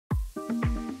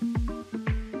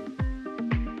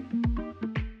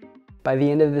By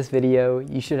the end of this video,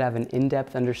 you should have an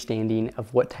in-depth understanding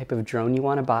of what type of drone you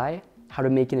want to buy, how to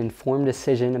make an informed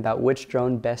decision about which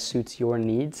drone best suits your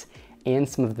needs, and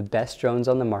some of the best drones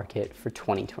on the market for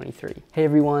 2023. Hey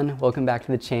everyone, welcome back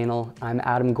to the channel. I'm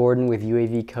Adam Gordon with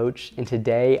UAV Coach, and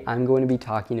today I'm going to be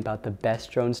talking about the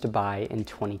best drones to buy in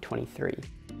 2023.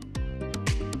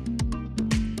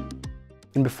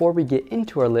 And before we get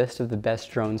into our list of the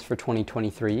best drones for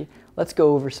 2023, let's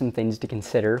go over some things to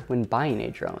consider when buying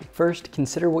a drone. First,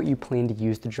 consider what you plan to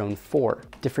use the drone for.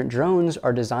 Different drones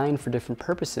are designed for different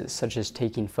purposes, such as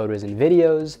taking photos and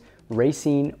videos,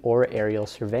 racing, or aerial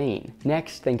surveying.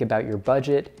 Next, think about your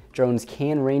budget. Drones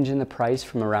can range in the price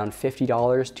from around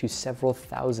 $50 to several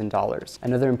 $1,000s.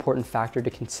 Another important factor to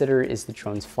consider is the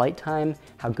drone's flight time,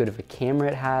 how good of a camera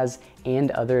it has,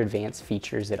 and other advanced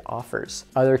features it offers.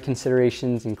 Other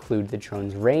considerations include the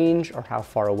drone's range, or how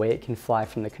far away it can fly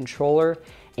from the controller,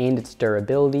 and its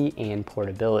durability and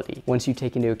portability. Once you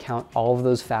take into account all of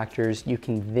those factors, you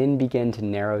can then begin to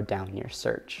narrow down your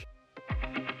search.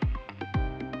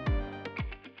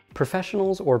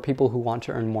 Professionals or people who want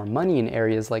to earn more money in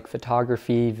areas like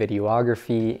photography,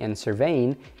 videography, and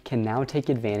surveying can now take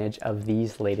advantage of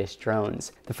these latest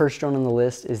drones. The first drone on the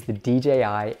list is the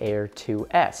DJI Air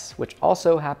 2S, which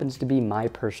also happens to be my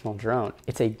personal drone.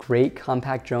 It's a great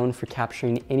compact drone for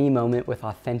capturing any moment with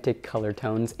authentic color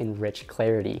tones and rich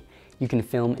clarity. You can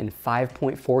film in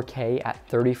 5.4K at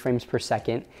 30 frames per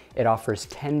second. It offers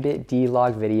 10-bit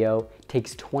D-Log video,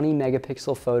 takes 20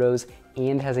 megapixel photos,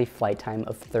 and has a flight time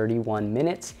of 31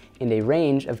 minutes and a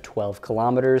range of 12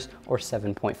 kilometers or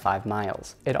 7.5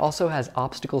 miles. It also has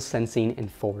obstacle sensing in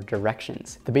 4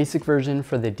 directions. The basic version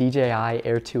for the DJI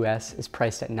Air 2S is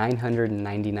priced at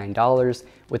 $999,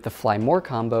 with the Fly More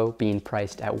combo being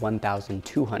priced at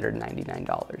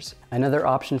 $1,299. Another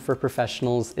option for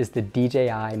professionals is the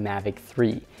DJI Mavic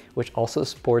 3, which also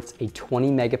sports a 20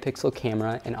 megapixel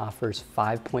camera and offers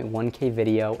 5.1K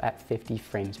video at 50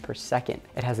 frames per second.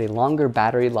 It has a longer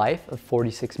battery life of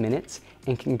 46 minutes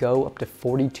and can go up to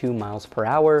 42 miles per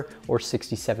hour or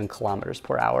 67 kilometers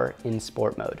per hour in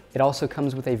sport mode. It also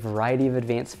comes with a variety of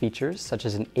advanced features such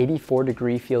as an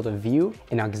 84-degree field of view,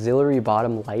 an auxiliary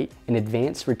bottom light, an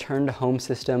advanced return to home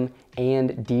system,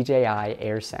 and DJI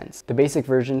AirSense. The basic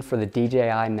version for the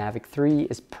DJI Mavic 3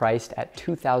 is priced at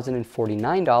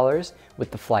 $2,049,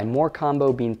 with the Fly More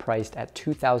combo being priced at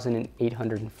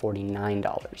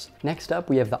 $2,849. Next up,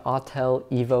 we have the Autel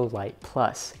EVO Lite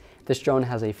Plus. This drone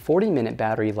has a 40-minute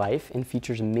battery life and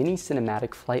features many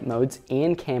cinematic flight modes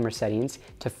and camera settings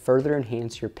to further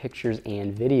enhance your pictures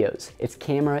and videos. Its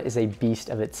camera is a beast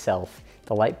of itself.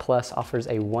 The Lite Plus offers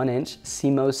a 1-inch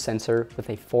CMOS sensor with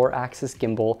a 4-axis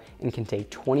gimbal and can take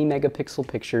 20 megapixel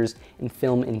pictures and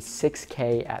film in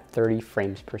 6K at 30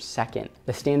 frames per second.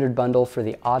 The standard bundle for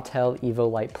the Autel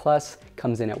EVO Lite Plus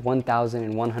comes in at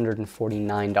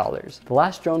 $1,149. The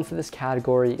last drone for this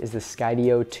category is the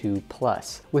Skydio 2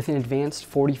 Plus. With an advanced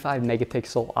 45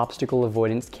 megapixel obstacle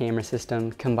avoidance camera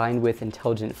system combined with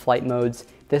intelligent flight modes,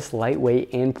 this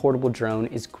lightweight and portable drone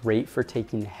is great for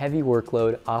taking the heavy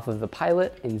workload off of the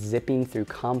pilot and zipping through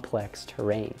complex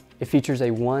terrain. It features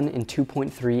a 1 and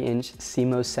 2.3 inch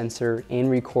CMOS sensor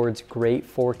and records great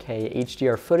 4K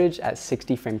HDR footage at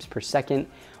 60 frames per second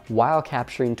while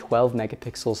capturing 12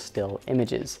 megapixel still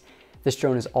images. This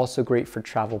drone is also great for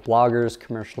travel bloggers,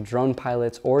 commercial drone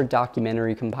pilots, or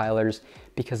documentary compilers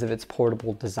because of its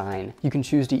portable design. You can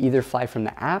choose to either fly from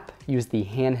the app, use the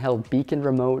handheld beacon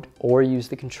remote, or use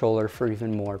the controller for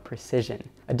even more precision.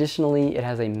 Additionally, it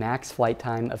has a max flight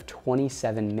time of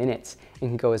 27 minutes and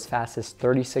can go as fast as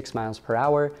 36 miles per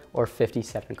hour or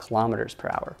 57 kilometers per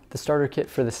hour. The starter kit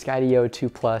for the Skydio 2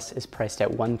 Plus is priced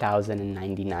at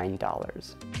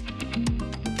 $1,099.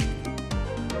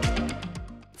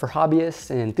 For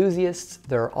hobbyists and enthusiasts,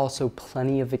 there are also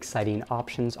plenty of exciting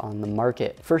options on the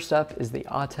market. First up is the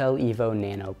Autel EVO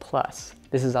Nano Plus.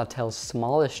 This is Autel's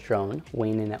smallest drone,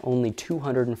 weighing in at only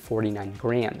 249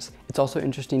 grams. It's also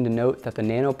interesting to note that the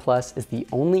Nano Plus is the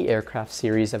only aircraft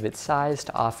series of its size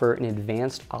to offer an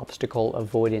advanced obstacle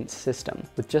avoidance system.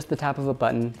 With just the tap of a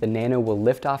button, the Nano will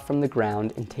lift off from the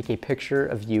ground and take a picture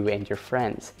of you and your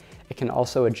friends. It can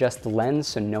also adjust the lens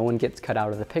so no one gets cut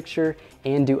out of the picture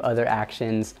and do other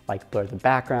actions like blur the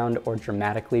background or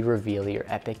dramatically reveal your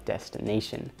epic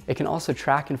destination. It can also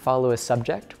track and follow a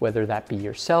subject, whether that be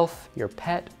yourself, your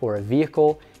pet, or a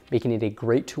vehicle, making it a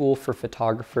great tool for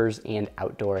photographers and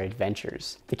outdoor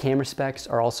adventures. The camera specs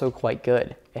are also quite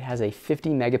good. It has a 50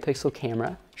 megapixel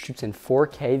camera, shoots in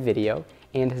 4K video,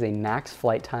 and has a max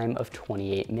flight time of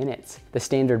 28 minutes. The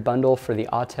standard bundle for the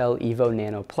Autel EVO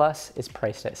Nano Plus is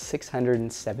priced at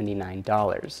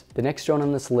 $679. The next drone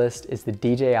on this list is the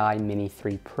DJI Mini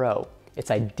 3 Pro. It's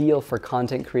ideal for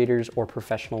content creators or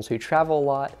professionals who travel a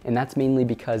lot, and that's mainly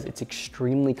because it's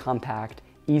extremely compact,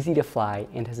 easy to fly,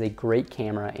 and has a great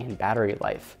camera and battery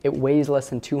life. It weighs less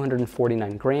than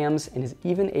 249 grams and is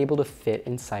even able to fit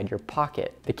inside your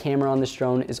pocket. The camera on this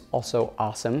drone is also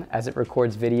awesome, as it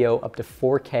records video up to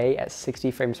 4K at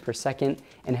 60 frames per second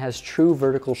and has true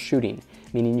vertical shooting,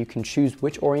 meaning you can choose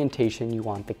which orientation you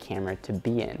want the camera to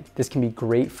be in. This can be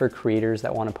great for creators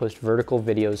that want to post vertical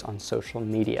videos on social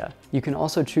media. You can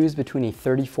also choose between a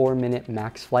 34-minute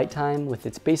max flight time with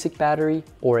its basic battery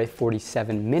or a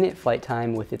 47-minute flight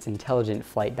time with its Intelligent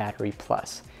Flight Battery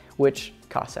Plus, which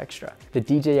costs extra. The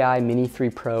DJI Mini 3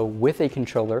 Pro with a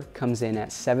controller comes in at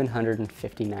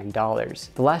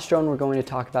 $759. The last drone we're going to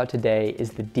talk about today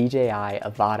is the DJI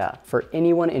Avata. For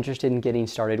anyone interested in getting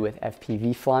started with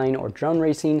FPV flying or drone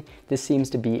racing, this seems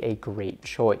to be a great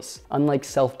choice. Unlike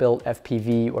self-built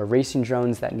FPV or racing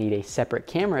drones that need a separate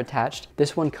camera attached,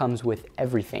 this one comes with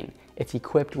everything. It's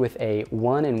equipped with a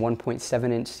 1 and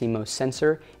 1.7 inch CMOS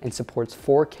sensor and supports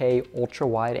 4K ultra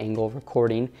wide angle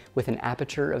recording with an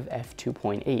aperture of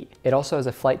f2.8. It also has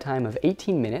a flight time of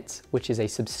 18 minutes, which is a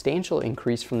substantial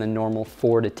increase from the normal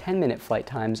 4 to 10 minute flight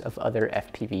times of other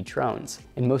FPV drones.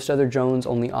 And most other drones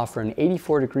only offer an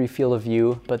 84-degree field of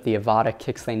view, but the Avata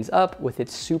kicks things up with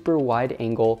its super wide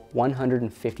angle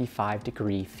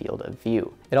 155-degree field of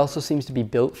view. It also seems to be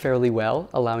built fairly well,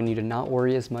 allowing you to not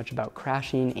worry as much about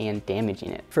crashing and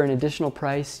damaging it. For an additional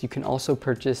price, you can also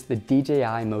purchase the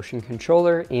DJI motion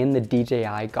controller and the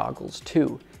DJI goggles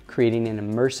too, creating an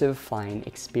immersive flying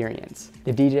experience.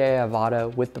 The DJI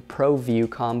Avata with the Pro View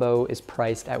combo is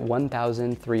priced at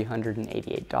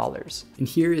 $1,388. And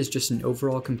here is just an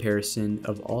overall comparison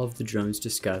of all of the drones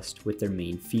discussed with their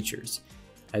main features.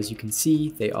 As you can see,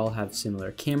 they all have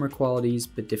similar camera qualities,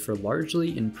 but differ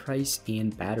largely in price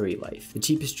and battery life. The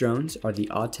cheapest drones are the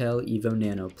Autel EVO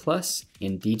Nano Plus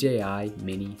and DJI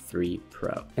Mini 3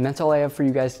 Pro. And that's all I have for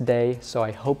you guys today, so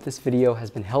I hope this video has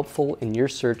been helpful in your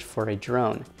search for a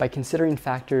drone. By considering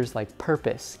factors like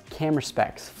purpose, camera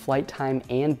specs, flight time,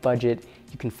 and budget,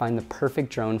 you can find the perfect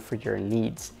drone for your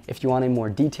needs. If you want a more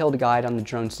detailed guide on the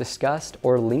drones discussed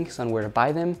or links on where to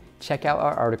buy them, check out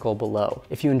our article below.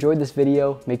 If you enjoyed this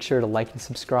video, make sure to like and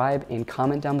subscribe and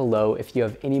comment down below if you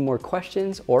have any more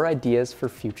questions or ideas for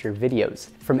future videos.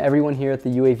 From everyone here at the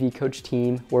UAV Coach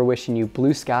team, we're wishing you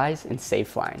blue skies and safe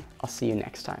flying. I'll see you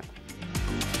next time.